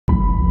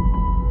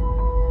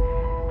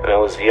I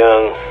was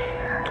young,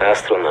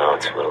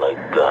 astronauts were like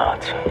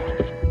gods.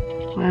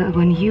 Well,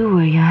 when you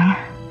were young,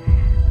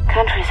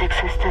 countries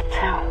existed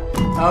too.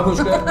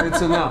 Abushka,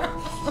 it's enough.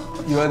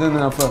 You had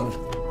enough of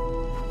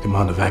it.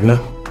 Commander Wagner?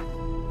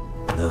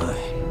 No.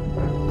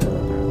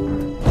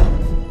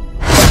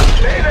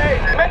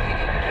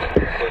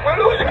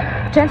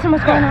 Jensen,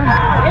 what's going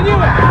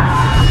on?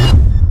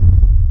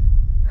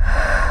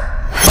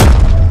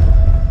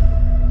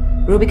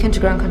 Rubikon to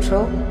ground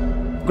control.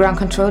 Ground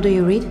control, do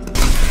you read?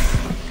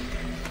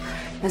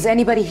 Does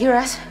anybody hear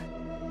us?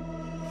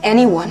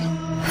 Anyone?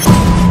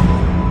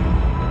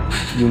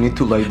 You need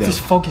to lie down. This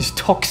fog is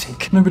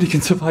toxic. Nobody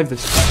can survive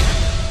this.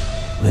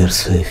 We're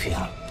safe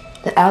here.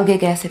 The algae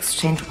gas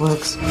exchange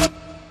works.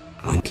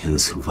 I can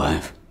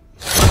survive.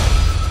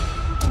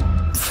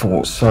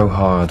 Fought so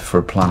hard for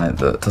a planet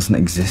that doesn't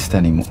exist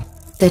anymore.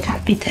 They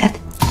can't be dead.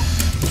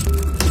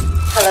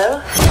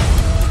 Hello?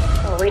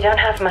 Well, we don't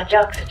have much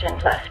oxygen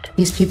left.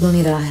 These people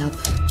need our help.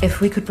 If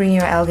we could bring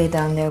your algae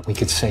down there, We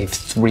could save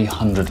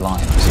 300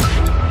 lives.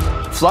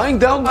 Flying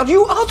down? Are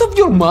you out of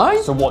your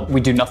mind? So what,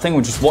 we do nothing?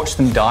 We just watch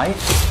them die?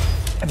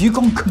 Have you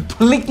gone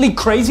completely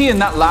crazy in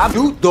that lab?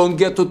 You don't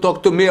get to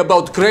talk to me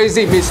about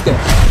crazy, mister.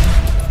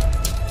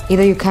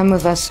 either you come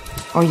with us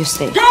or you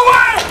stay. Go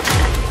away!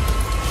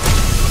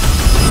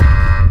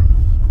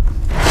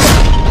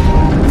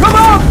 Come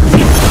on!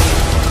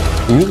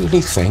 Do you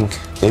really think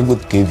they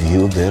would give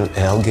you their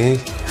algae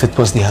if it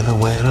was the other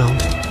way around?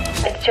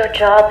 It's your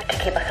job to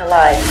keep us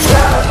alive.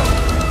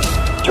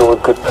 You're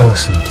a good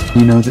person.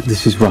 You know that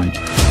this is right.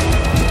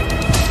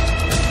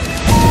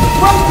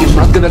 You're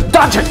not gonna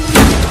touch it!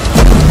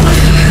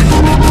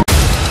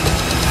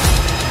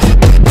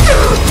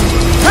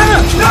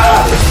 Hannah!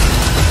 No!